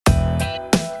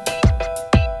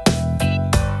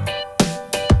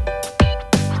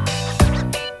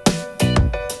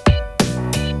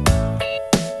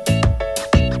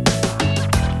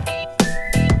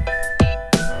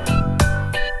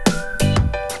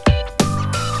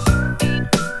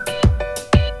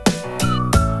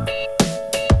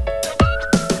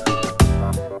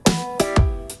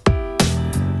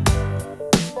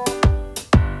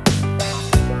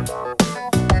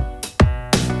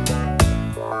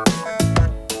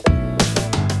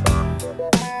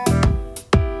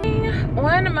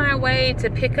way to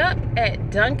pick up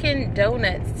at Dunkin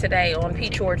Donuts today on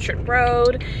Peach Orchard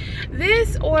Road.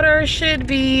 This order should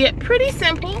be pretty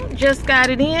simple. Just got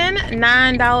it in,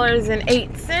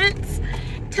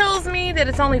 $9.08. Tells me that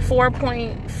it's only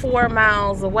 4.4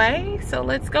 miles away. So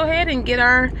let's go ahead and get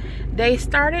our day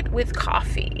started with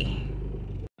coffee.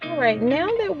 All right, now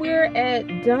that we're at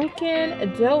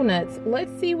Dunkin Donuts,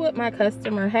 let's see what my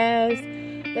customer has.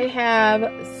 They have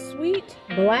sweet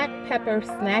black pepper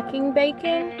snacking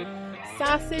bacon,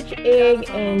 sausage, egg,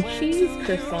 and cheese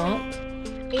croissant,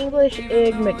 English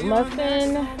egg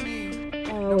McMuffin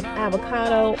with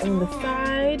avocado on the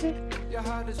side.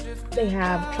 They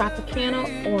have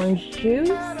Tropicana orange juice,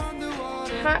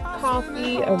 hot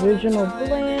coffee, original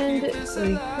blend,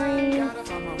 free cream,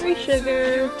 free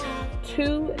sugar,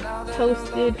 2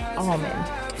 toasted almonds.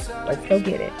 Let's go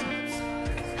get it.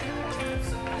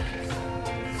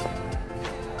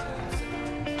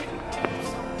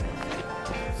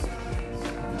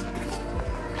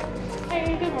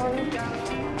 Hey, good morning.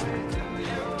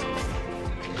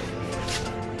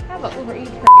 How about Uber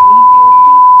Eats?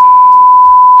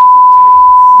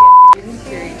 Yes,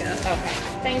 here you go. Okay,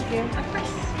 thank you. Of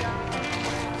course.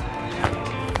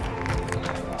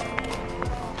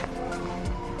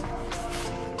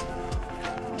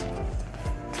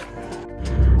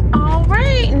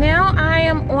 Now I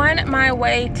am on my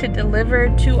way to deliver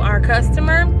to our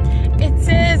customer. It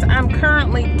says I'm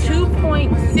currently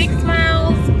 2.6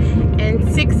 miles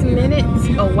and 6 minutes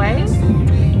away.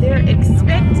 They're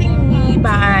expecting me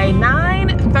by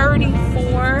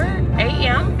 9:34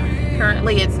 a.m.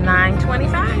 Currently it's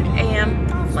 9:25 a.m.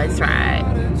 Let's ride.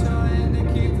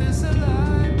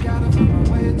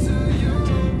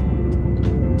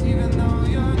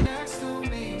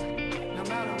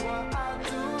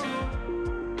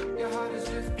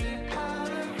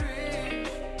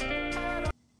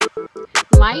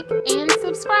 Like and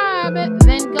subscribe,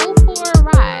 then go for a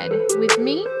ride with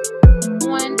me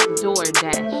on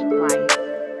DoorDash Life.